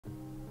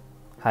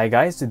Hi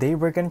guys, today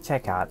we're going to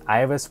check out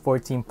iOS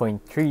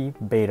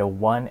 14.3 Beta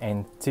 1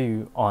 and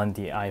 2 on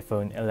the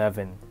iPhone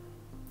 11.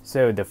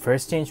 So the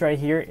first change right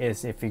here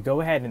is if you go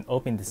ahead and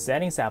open the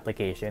Settings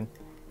application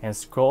and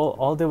scroll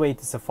all the way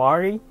to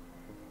Safari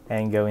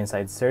and go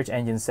inside Search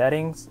Engine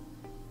Settings,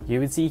 you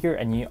would see here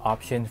a new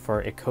option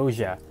for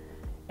Ecosia.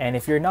 And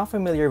if you're not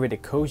familiar with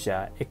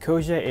Ecosia,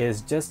 Ecosia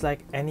is just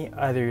like any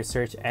other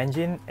search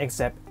engine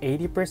except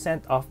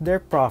 80% of their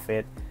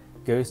profit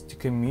goes to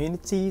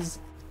communities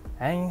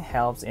and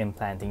helps in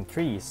planting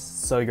trees.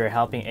 So you're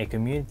helping a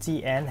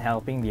community and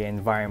helping the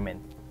environment.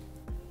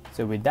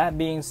 So with that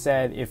being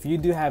said, if you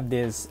do have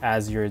this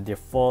as your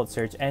default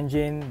search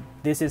engine,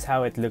 this is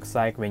how it looks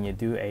like when you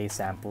do a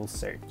sample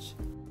search.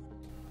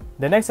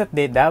 The next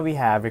update that we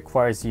have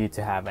requires you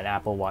to have an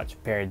Apple Watch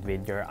paired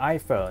with your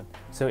iPhone.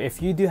 So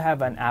if you do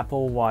have an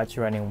Apple Watch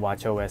running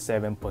watchOS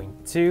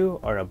 7.2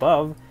 or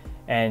above,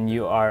 and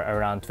you are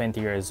around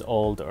 20 years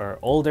old or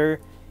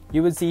older,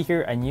 you would see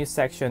here a new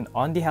section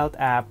on the Health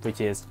app, which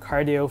is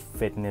Cardio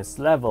Fitness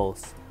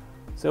Levels.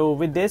 So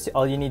with this,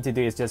 all you need to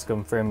do is just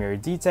confirm your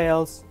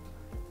details,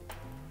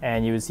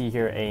 and you will see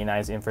here a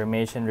nice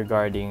information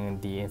regarding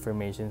the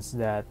informations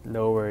that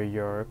lower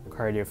your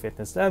cardio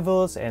fitness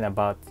levels and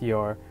about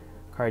your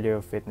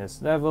cardio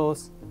fitness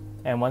levels.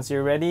 And once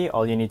you're ready,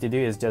 all you need to do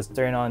is just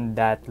turn on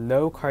that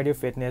low cardio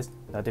fitness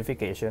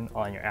notification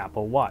on your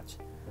Apple Watch,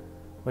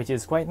 which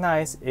is quite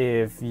nice.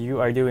 If you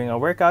are doing a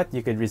workout,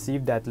 you could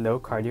receive that low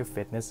cardio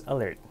fitness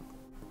alert.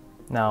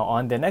 Now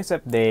on the next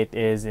update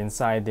is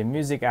inside the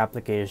music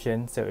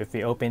application. So if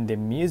we open the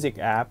music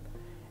app,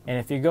 and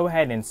if you go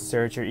ahead and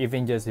search or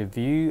even just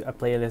view a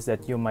playlist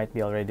that you might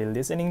be already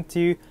listening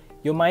to,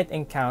 you might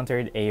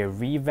encounter a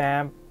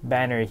revamp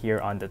banner here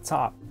on the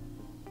top.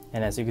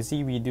 And as you can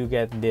see, we do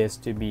get this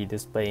to be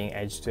displaying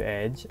edge to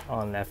edge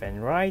on left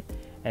and right.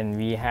 And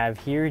we have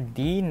here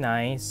the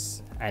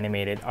nice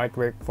animated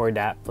artwork for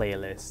that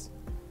playlist,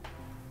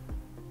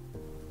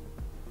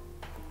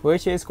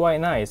 which is quite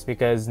nice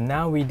because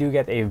now we do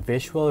get a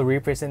visual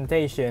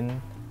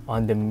representation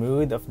on the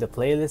mood of the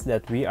playlist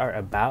that we are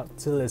about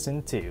to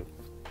listen to.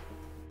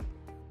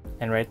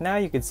 And right now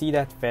you can see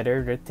that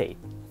feather rotate.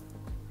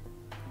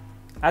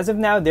 As of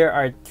now, there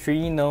are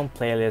 3 known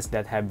playlists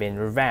that have been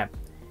revamped.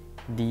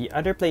 The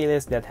other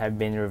playlist that have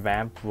been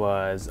revamped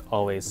was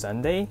Always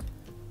Sunday.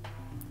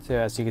 So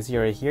as you can see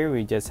right here,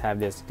 we just have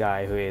this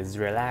guy who is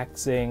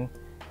relaxing.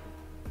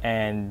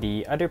 And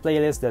the other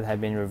playlist that had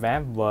been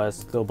revamped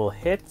was Global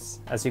Hits.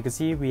 As you can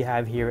see, we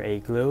have here a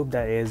globe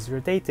that is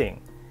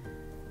rotating.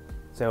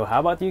 So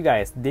how about you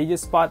guys? Did you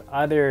spot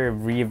other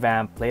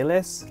revamped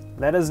playlists?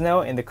 Let us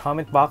know in the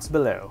comment box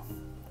below.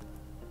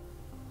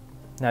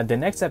 Now the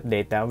next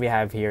update that we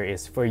have here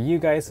is for you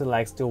guys who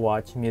likes to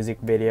watch music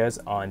videos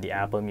on the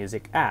Apple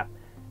Music app.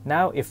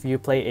 Now if you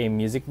play a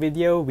music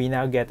video, we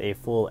now get a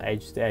full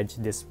edge-to-edge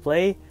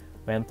display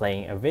when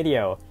playing a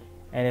video.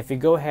 And if you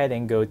go ahead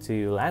and go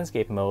to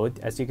landscape mode,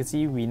 as you can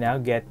see, we now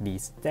get the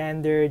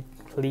standard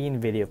clean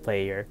video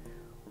player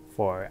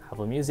for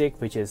Apple Music,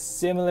 which is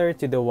similar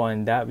to the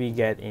one that we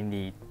get in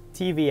the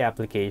TV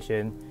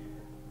application,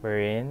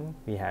 wherein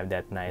we have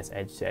that nice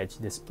edge-to-edge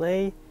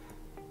display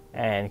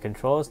and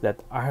controls that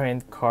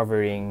aren't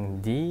covering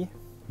the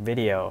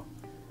video,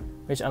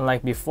 which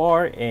unlike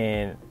before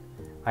in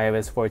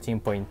iOS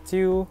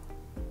 14.2,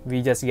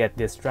 we just get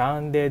this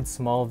rounded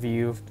small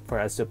view for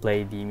us to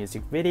play the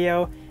music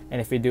video,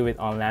 and if we do it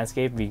on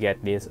landscape, we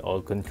get these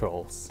old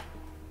controls.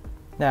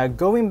 Now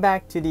going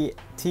back to the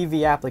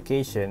TV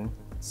application,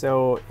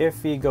 so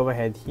if we go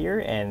ahead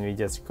here and we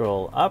just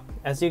scroll up,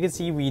 as you can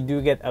see, we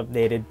do get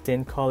updated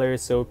tint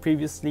colors. So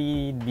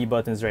previously the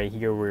buttons right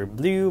here were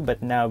blue,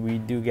 but now we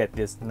do get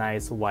this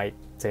nice white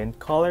tint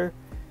color,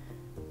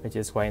 which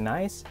is quite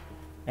nice.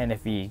 And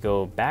if we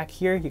go back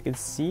here, you can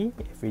see,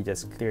 if we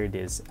just clear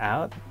this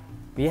out,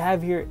 we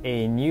have here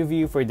a new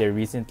view for the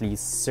recently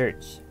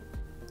searched,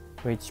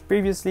 which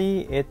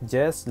previously it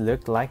just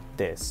looked like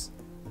this.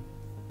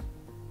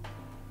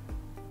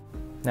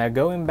 Now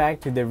going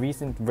back to the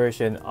recent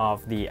version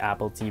of the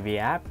Apple TV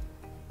app,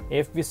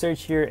 if we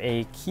search here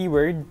a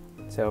keyword,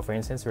 so for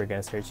instance, we're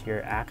going to search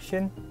here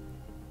action.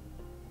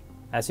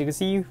 As you can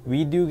see,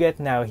 we do get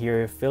now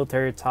here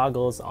filter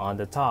toggles on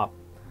the top,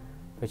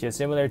 which is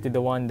similar to the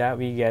one that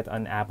we get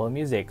on Apple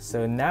Music.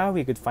 So now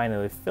we could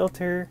finally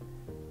filter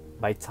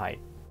by type.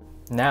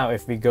 Now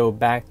if we go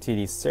back to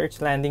the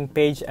search landing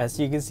page, as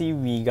you can see,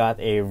 we got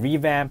a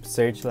revamped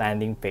search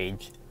landing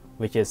page,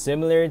 which is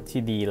similar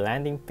to the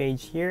landing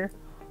page here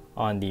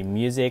on the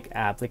music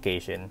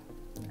application,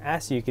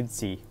 as you can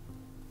see.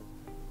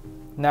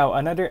 Now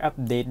another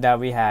update that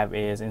we have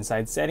is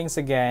inside settings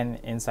again,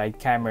 inside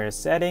camera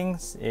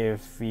settings.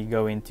 If we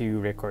go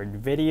into record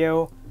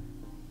video,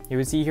 you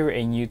will see here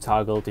a new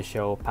toggle to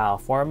show PAL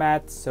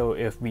formats. So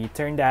if we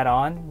turn that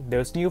on,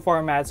 those new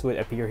formats would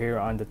appear here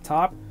on the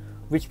top,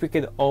 which we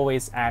could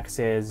always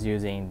access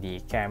using the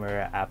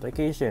camera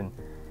application.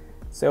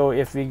 So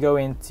if we go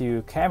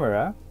into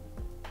camera,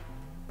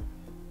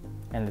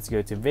 and let's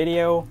go to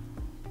video,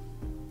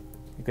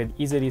 you could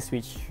easily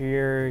switch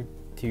here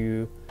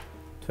to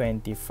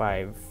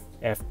 25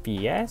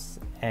 FPS,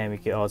 and we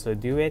can also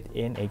do it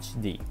in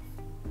HD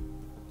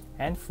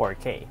and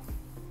 4K.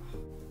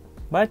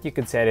 But you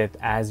could set it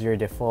as your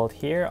default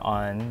here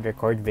on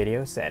record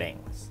video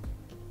settings.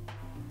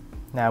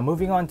 Now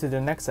moving on to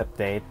the next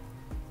update,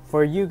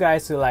 for you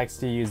guys who likes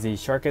to use the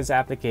shortcuts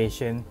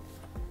application,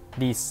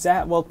 the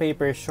set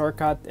wallpaper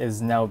shortcut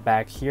is now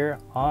back here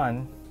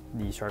on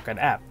the shortcut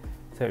app.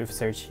 So if you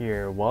search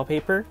here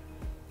wallpaper,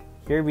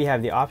 here we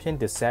have the option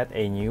to set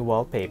a new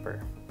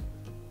wallpaper.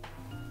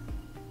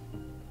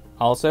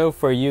 Also,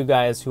 for you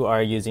guys who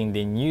are using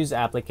the news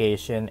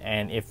application,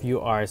 and if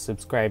you are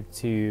subscribed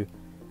to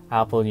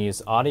Apple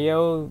News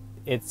Audio,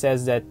 it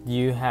says that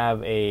you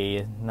have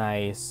a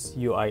nice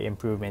UI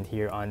improvement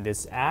here on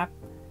this app.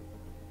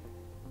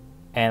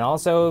 And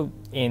also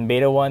in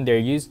beta 1 there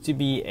used to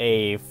be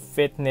a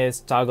fitness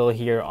toggle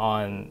here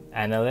on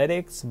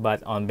analytics,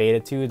 but on beta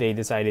 2 they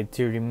decided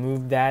to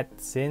remove that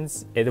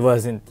since it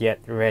wasn't yet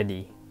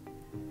ready.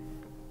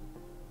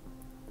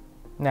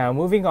 Now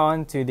moving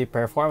on to the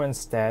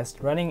performance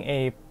test, running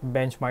a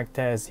benchmark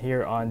test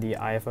here on the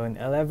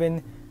iPhone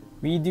 11,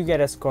 we do get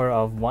a score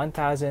of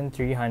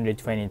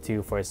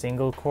 1322 for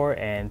single core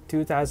and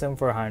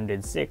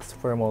 2406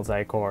 for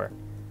multi-core,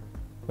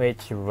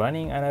 which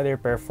running another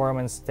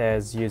performance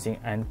test using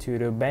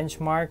Antutu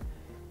benchmark,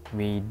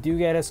 we do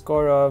get a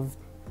score of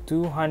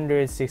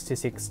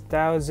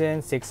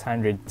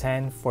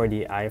 266,610 for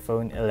the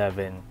iPhone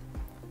 11.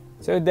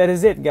 So that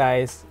is it,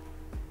 guys.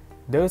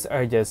 Those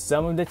are just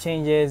some of the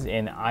changes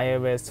in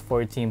iOS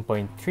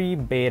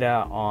 14.3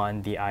 beta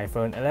on the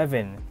iPhone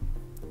 11.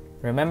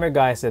 Remember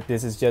guys that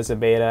this is just a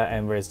beta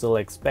and we're still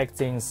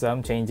expecting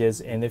some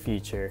changes in the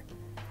future.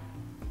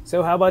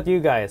 So how about you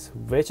guys?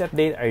 Which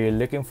update are you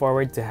looking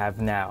forward to have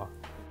now?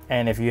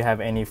 And if you have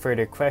any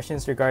further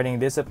questions regarding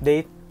this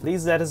update,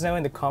 please let us know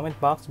in the comment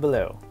box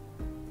below.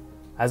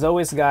 As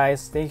always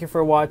guys, thank you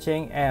for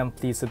watching and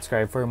please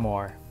subscribe for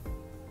more.